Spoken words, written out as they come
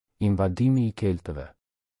Invadimi i Keltëve.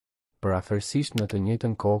 Përafërsisht në të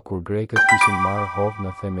njëjtën kohë kur grekët kishin marrë hovë në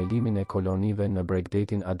themelimin e kolonive në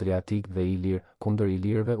bregdetin Adriatik dhe Ilir, kundër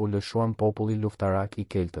ilirëve u lëshuan populli luftarak i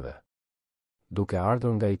Keltëve. Duke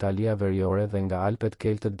ardhur nga Italia Veriore dhe nga Alpet,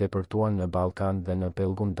 keltët depërtuan në Ballkan dhe në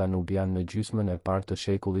pellgun danubian në gjysmën e parë të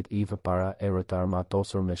shekullit IV para erës të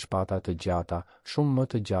armatosur me shpata të gjata, shumë më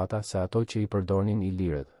të gjata se ato që i përdornin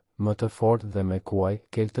ilirët. Më të fortë dhe me kuaj,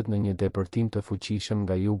 keltët në një depërtim të fuqishëm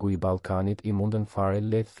nga jugu i Ballkanit i mundën fare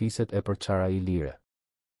lehtë fiset e përçara ilire.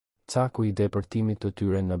 Caku i depërtimit të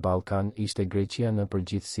tyre në Ballkan ishte Greqia në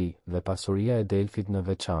përgjithësi dhe pasuria e Delfit në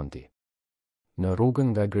veçanti. Në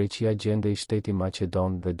rrugën nga Greqia gjendej shteti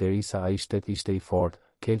Maqedon dhe derisa ai shtet ishte i fortë,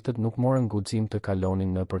 keltët nuk morën guxim të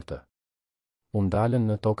kalonin nëpër të. U ndalën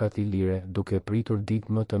në tokat ilire duke pritur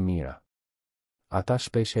ditë më të mira. Ata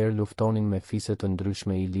shpeshherë luftonin me fise të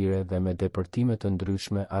ndryshme ilire dhe me depërtime të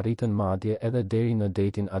ndryshme arritën madje edhe deri në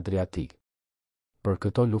detin Adriatik. Për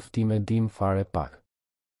këto luftime dim fare pak.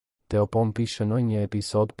 Teopompi shënoi një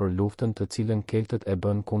episod për luftën të cilën keltët e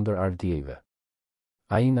bën kundër ardjeve.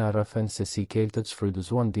 Ai na rrëfen se si keltët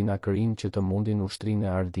shfrytëzuan dinakërinë që të mundin ushtrinë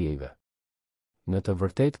e ardjeve. Në të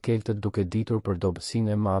vërtetë keltët, duke ditur për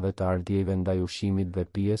dobësinë e madhe të ardjeve ndaj ushqimit dhe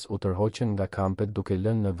pijes, u tërhoqën nga kampet duke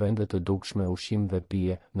lënë në vende të dukshme ushqim dhe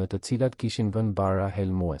pije, në të cilat kishin vënë bara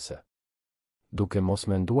helmuese. Duke mos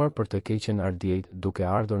menduar për të keqen ardjejt, duke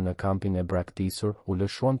ardhur në kampin e braktisur, u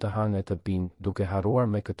lëshuan të hanë e të pinë, duke harruar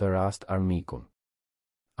me këtë rast armikun.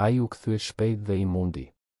 Ai u kthye shpejt dhe i mundi.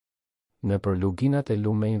 Në për luginat e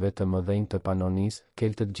lumenjve të mëdhenj të Panonis,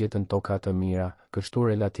 keltët gjetën toka të mira, kështu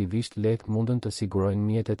relativisht lehtë mundën të sigurojnë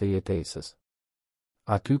mjetet e jetesës.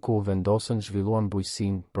 Aty ku u vendosën zhvilluan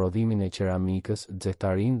bujqësinë, prodhimin e qeramikës,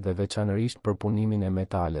 xehtarinë dhe veçanërisht përpunimin e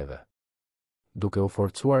metaleve. Duke u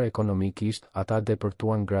forcuar ekonomikisht, ata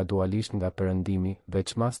depërtuan gradualisht nga perëndimi,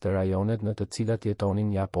 veçmas të rajonet në të cilat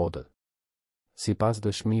jetonin japodët. Sipas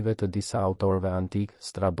dëshmive të disa autorëve antik,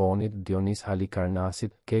 Strabonit, Dionis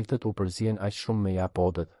Halikarnasit, keltët u përzien aq shumë me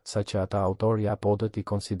japodët, saqë ata autorë japodët i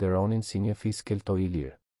konsideronin si një fis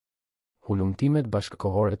kelto-ilir. Hulumtimet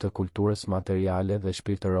bashkëkohore të kulturës materiale dhe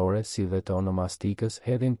shpirtërore si dhe të onomastikës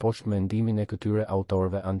hedhin poshtë mendimin e këtyre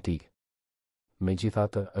autorëve antik.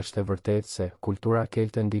 Megjithatë, është e vërtetë se kultura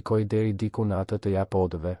kelte ndikoi deri diku në atë të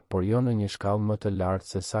japodëve, por jo në një shkallë më të lartë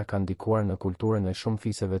se sa ka ndikuar në kulturën e shumë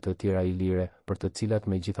fiseve të tjera ilire, për të cilat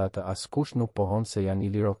megjithatë askush nuk pohon se janë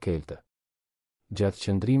iliro-kelte. Gjatë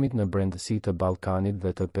qëndrimit në brendësi të Ballkanit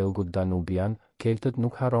dhe të pellgut danubian, keltët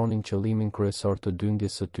nuk harronin qëllimin kryesor të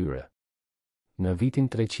dyndjes së tyre. Në vitin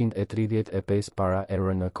 335 para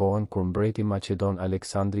erë, në kohën kur mbreti Maqedon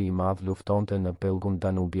Aleksandri i Madh luftonte në pellgun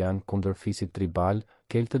danubian kundër fisit tribal,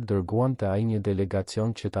 keltët dërguan te ai një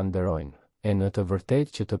delegacion që ta nderojnë, e në të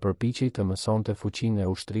vërtetë që të përpiqej të mësonte fuqinë e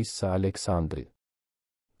ushtrisë së Aleksandrit.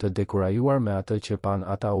 Të dekurajuar me atë që pan,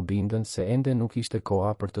 ata u bindën se ende nuk ishte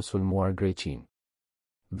koha për të sulmuar Greqinë.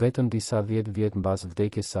 Vetëm disa 10 vjet mbas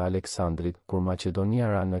vdekjes së Aleksandrit, kur Maqedonia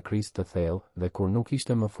ra në krizë të thellë dhe kur nuk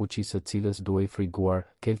ishte më fuqi së cilës duhej friguar,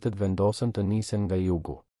 keltët vendosën të nisen nga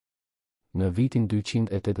jugu. Në vitin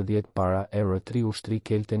 280 para erë, 3 ushtri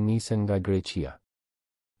kelte nisen nga Greqia.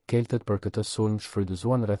 Keltët për këtë sulm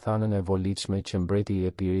shfrytëzuan rrethanën e volitshme që mbreti i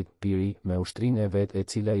Epirit, Piri, me ushtrinë e vet, e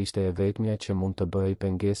cila ishte e vetmja që mund të bëhej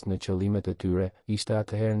pengesë në qëllimet e tyre, ishte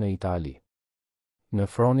atëherë në Itali. Në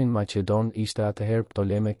fronin Maqedon ishte atëherë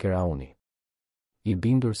Ptoleme Kerauni. I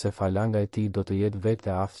bindur se falanga e tij do të jetë vetë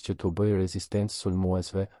e aftë që t'u bëjë rezistencë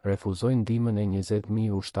sulmuesve, refuzoi ndihmën e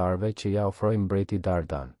 20.000 ushtarëve që ja ofroi mbreti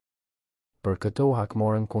Dardan. Për këtë u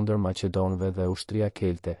hakmorën kundër Maqedonëve dhe ushtria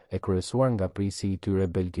kelte, e kryesuar nga prisi i tyre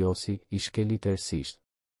Belgiosi, i shkeli tërësisht.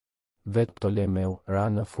 Vetë Ptolemeu ra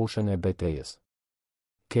në fushën e betejës.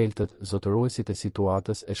 Keltët, zotëruesit e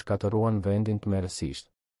situatës, e shkatëruan vendin tmerrësisht.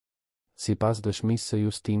 Sipas dëshmisë së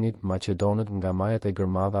Justinit, Maqedonët nga majat e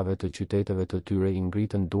gërmadhave të qyteteve të tyre i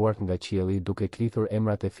ngritën duart nga qielli duke klithur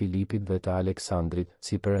emrat e Filipit dhe të Aleksandrit,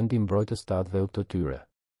 si perëndi mbrojtës të atëveut të tyre.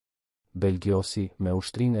 Belgiosi, me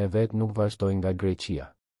ushtrinë e vet, nuk vazhdoi nga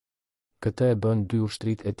Greqia. Këtë e bën 2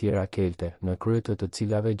 ushtrit e tjera kelte, në krye të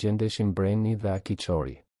cilave gjendeshin Brenni dhe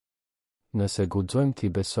Akiqori. Nëse guxojmë t'i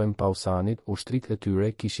besojmë Pausanit, ushtrit e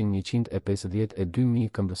tyre kishin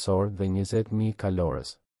 152.000 këmbësor dhe 20.000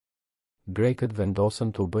 kalorës. Grekët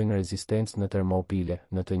vendosën t'u bëjnë rezistencë në Termopile,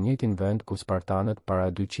 në të njëjtin vend ku spartanët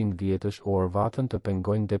para 200 vjetësh u orvatën të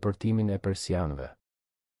pengojnë depërtimin e persianëve.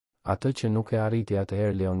 Atë që nuk e arriti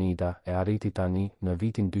atëherë Leonida, e arriti tani, në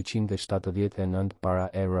vitin 279 para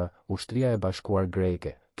erë, ushtria e bashkuar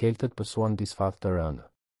greke, keltët pësuan disfat të rënë.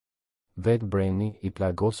 Vetë breni i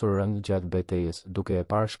plagosur rënd gjatë betejës, duke e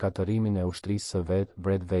parë shkatërimin e ushtrisë së vet,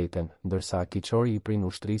 bret veten, ndërsa kiqori i prin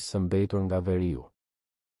ushtrisë së mbetur nga veriu.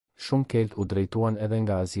 Shumë Kelt u drejtuan edhe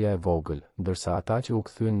nga Azia e vogël, ndërsa ata që u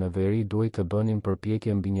kthyen në veri duhet të bënin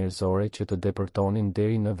përpjekje mbinjerëzore që të depërtonin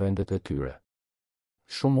deri në vendet e tyre.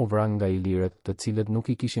 Shumë u vran nga ilirët, të cilët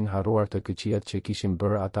nuk i kishin harruar të këqijat që kishin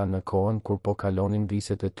bërë ata në kohën kur po kalonin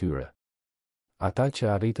viset e tyre. Ata që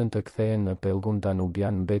arritën të kthehen në pellgun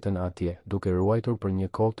danubian mbetën atje, duke ruajtur për një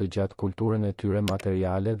kohë të gjatë kulturën e tyre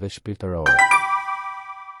materiale dhe shpirtërore.